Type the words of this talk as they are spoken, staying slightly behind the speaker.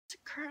It's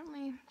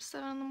currently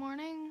 7 in the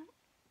morning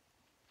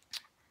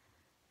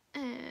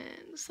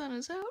and the sun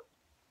is out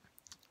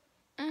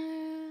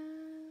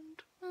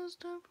and it's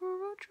time for a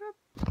road trip.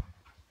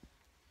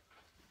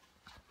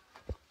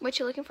 What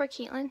you looking for,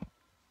 Caitlin?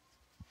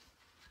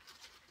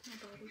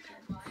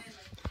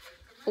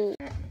 Oh.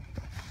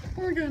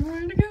 We're good,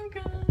 we're to go,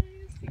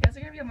 guys. You guys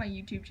are gonna be on my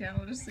YouTube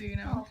channel, just so you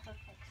know.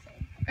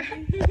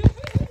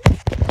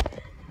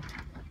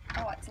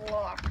 Oh, it's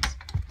locked.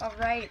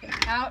 Alright,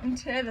 out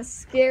into the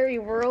scary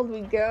world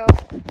we go.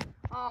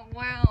 Oh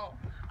wow,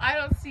 I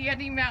don't see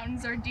any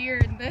mountains or deer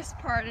in this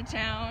part of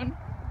town.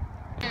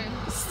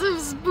 This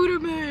is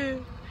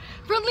SPIDERMAN.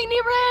 Friendly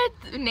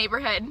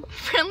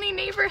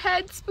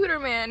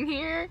SPIDERMAN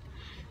here.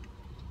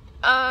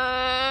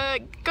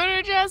 Go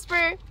to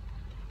Jasper.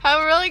 Have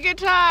a really good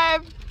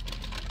time.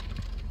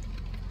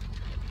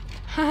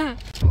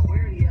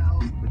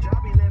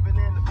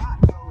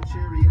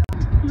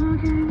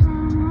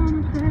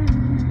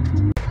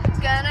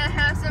 Gonna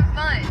have some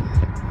fun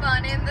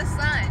in the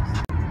sun.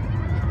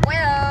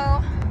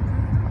 Well,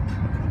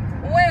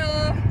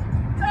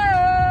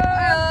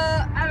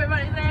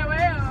 everybody say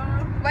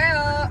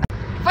well.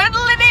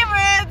 Friendly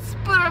neighborhood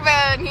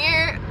SPIDERMAN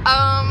here.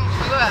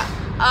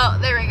 Oh,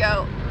 there we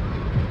go.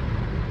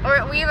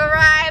 We've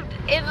arrived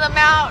in the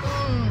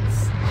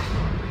mountains.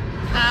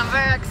 And I'm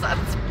very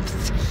excited.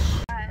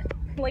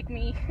 Like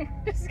me.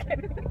 Just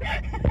kidding.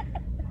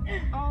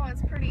 Oh,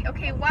 it's pretty.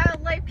 Okay,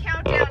 wildlife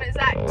countdown is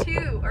at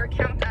 2, or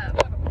count up.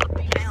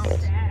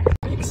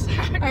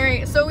 Exactly.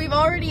 Alright, so we've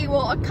already,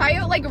 a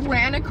coyote like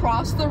ran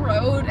across the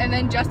road, and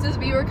then just as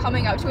we were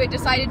coming up to it,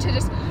 decided to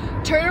just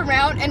turn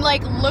around and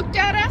like looked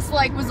at us,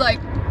 like was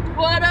like,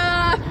 what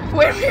up?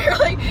 When we were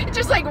like,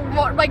 just like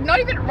not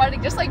even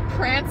running, just like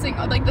prancing,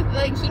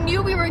 like he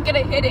knew we were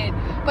gonna hit it,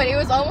 but it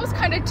was almost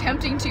kind of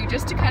tempting to,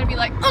 just to kind of be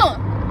like,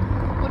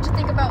 what'd you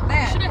think about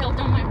that? I should have held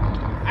down my rope.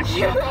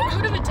 Actually, I probably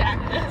would have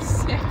attacked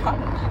this. Yeah,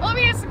 probably. Well, I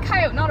mean, it's a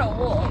coyote, not a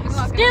wolf. It's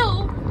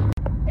still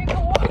in the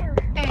water.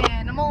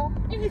 Animal.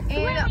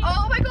 And,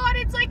 oh my god,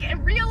 it's like a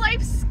real life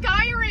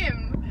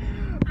Skyrim.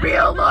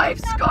 Real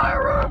life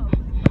Skyrim.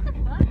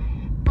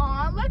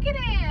 Aw, look at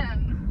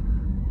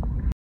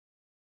him.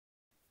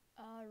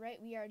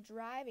 Alright, we are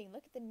driving.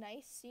 Look at the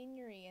nice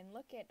scenery and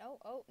look at,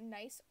 oh,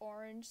 nice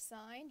orange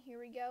sign. Here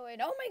we go.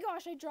 And oh my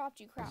gosh, I dropped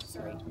you. Crap,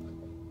 sorry.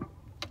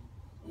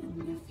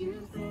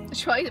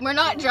 We're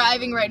not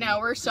driving right now,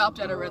 we're stopped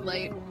at a red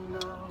light.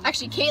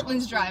 Actually,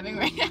 Caitlin's driving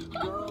right now.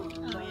 Oh,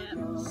 yeah.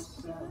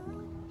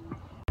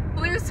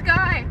 Blue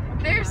sky!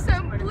 There's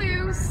some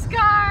blue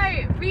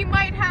sky! We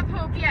might have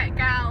hope yet,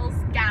 gals.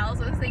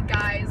 Gals, I would say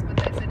guys, but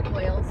I said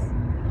boils.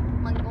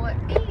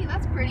 Hey,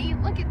 that's pretty.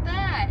 Look at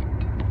that.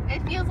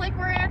 It feels like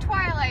we're in a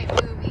Twilight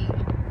movie.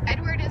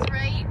 Edward is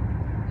right.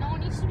 No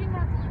one needs to be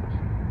more gloomy.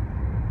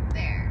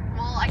 There.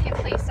 Well, I can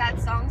play sad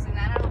songs and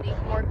then it'll be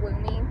more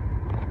gloomy.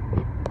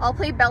 I'll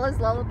play Bella's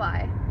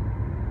Lullaby.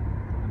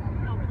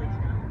 No, please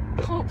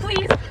no. Oh,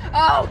 please.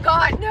 Oh,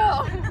 God,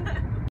 no.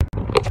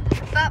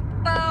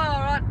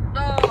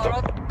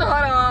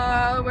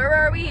 Where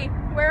are we?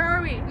 Where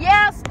are we?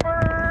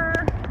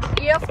 Jasper.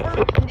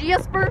 Jasper.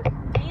 Jasper.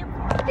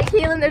 Hey,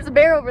 Caitlin, there's a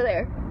bear over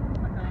there.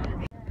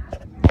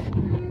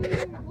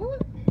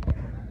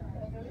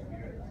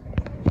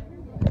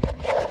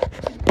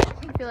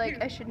 I feel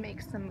like I should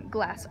make some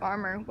glass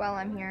armor while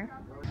I'm here.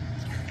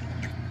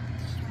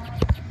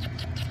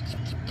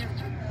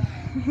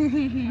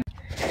 Hey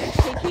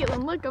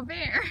Caitlin, look, a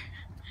bear.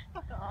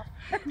 Fuck off.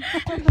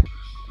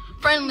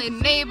 Friendly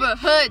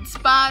neighborhood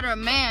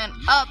SPIDERMAN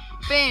up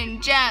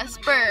in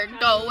Jasper,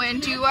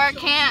 going to our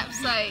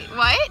campsite.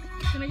 What?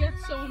 It's gonna get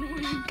so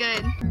annoying.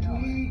 Good.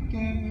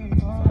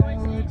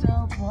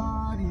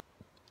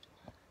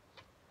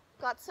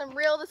 Got some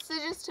real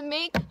decisions to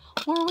make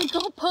where we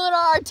go put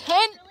our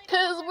tent,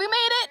 cause we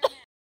made it.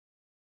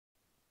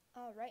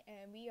 Alright,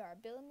 and we are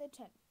building the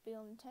tent,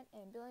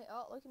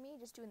 oh, look at me,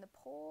 just doing the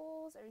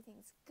poles,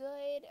 everything's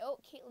good. Oh,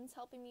 Caitlin's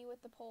helping me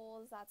with the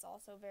poles, that's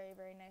also very,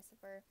 very nice of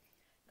her.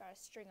 Gotta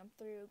string them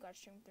through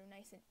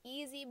nice and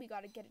easy. We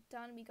gotta get it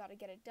done,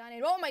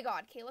 and oh my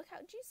god, okay, look how,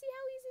 did you see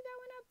how easy that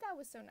went up? That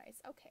was so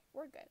nice. Okay,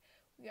 we're good.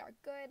 We are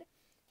good.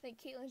 I think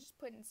Caitlin's just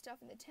putting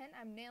stuff in the tent,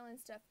 I'm nailing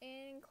stuff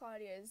in.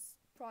 Claudia's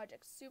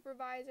project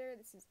supervisor,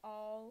 this is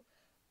all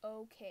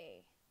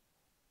okay.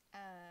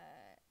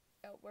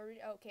 Oh,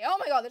 okay. Oh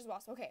my god, there's a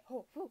boss. Okay.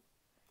 Oh, whew.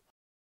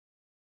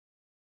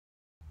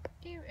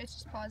 Dude, it's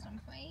just paused on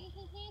play.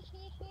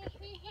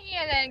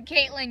 And then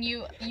Caitlin,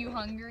 you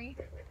hungry?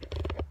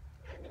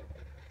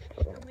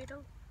 A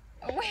widow.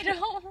 A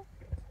widow.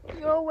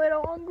 You're a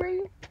widow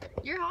hungry?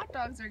 Your hot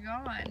dogs are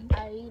gone.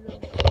 I eat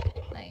them.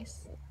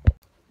 Nice.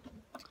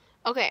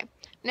 Okay,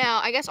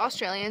 now I guess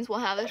Australians will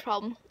have this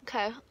problem.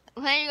 Okay.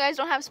 You guys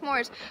don't have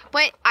s'mores,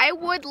 but I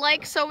would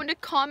like someone to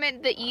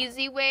comment the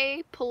easy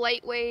way,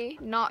 polite way,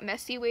 not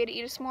messy way to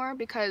eat a s'more,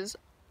 because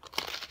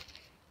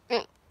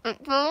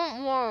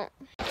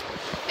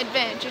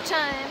adventure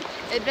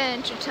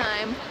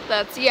time.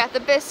 Let's see, at the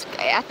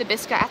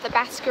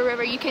Baska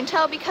River. You can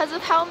tell because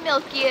of how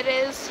milky it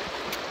is.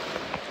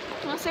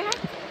 You wanna say hi?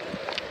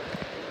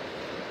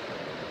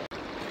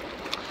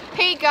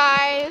 Hey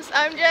guys,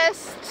 I'm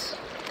just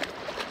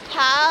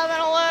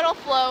having a little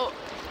float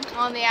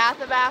on the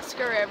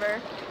Athabasca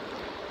River.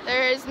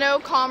 There is no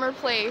calmer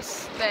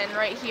place than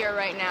right here,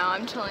 right now,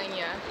 I'm telling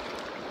you.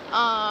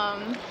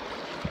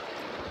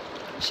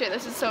 Shit,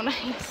 this is so nice.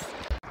 See,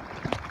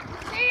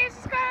 it's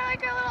just kind of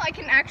like a little, I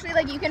can actually,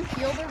 like, you can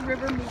feel the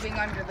river moving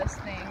under this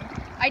thing.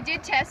 I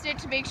did test it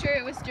to make sure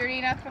it was sturdy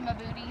enough for my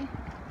booty.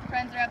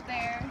 Friends are up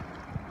there.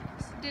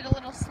 Just did a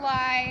little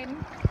slide.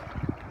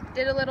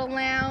 Did a little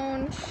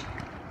lounge.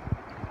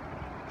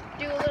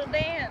 Do a little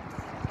dance.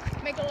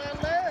 Make a little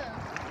love.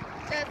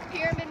 That's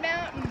Pyramid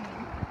Mountain.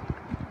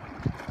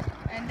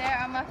 And there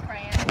are my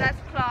friends. That's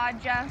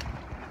Claudia.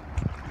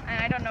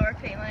 And I don't know where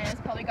Caitlin is.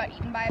 Probably got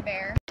eaten by a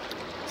bear.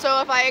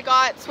 So if I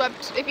got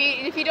swept, if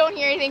you don't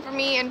hear anything from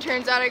me and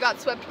turns out I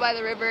got swept by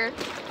the river,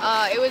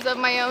 it was of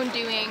my own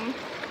doing.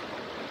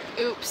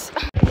 Oops.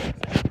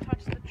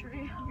 Touch the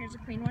tree. Here's a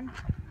clean one.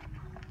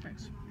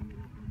 Thanks.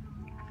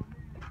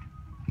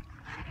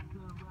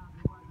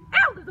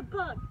 Ow! There's a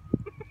bug!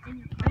 In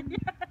your pen?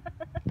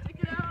 Take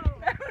it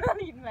out! I'm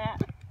not eating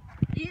that.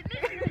 Eating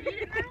it? You're not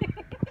eating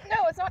that?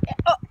 No, it's not.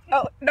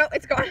 Oh, no,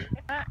 it's gone. It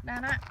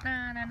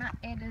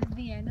is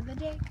the end of the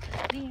day.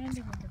 The end of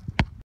the day.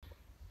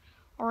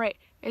 Alright,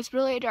 it's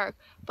really dark.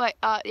 But,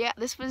 yeah,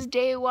 this was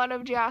day 1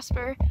 of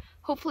Jasper.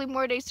 Hopefully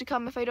more days to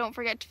come if I don't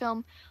forget to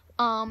film.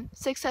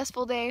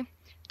 Successful day.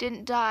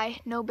 Didn't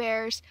die, no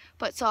bears,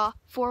 but saw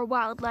 4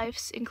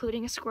 wildlifes,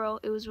 including a squirrel.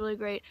 It was really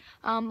great.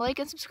 Like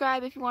and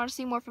subscribe if you want to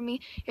see more from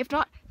me. If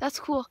not, that's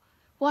cool.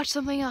 Watch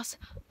something else.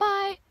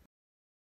 Bye!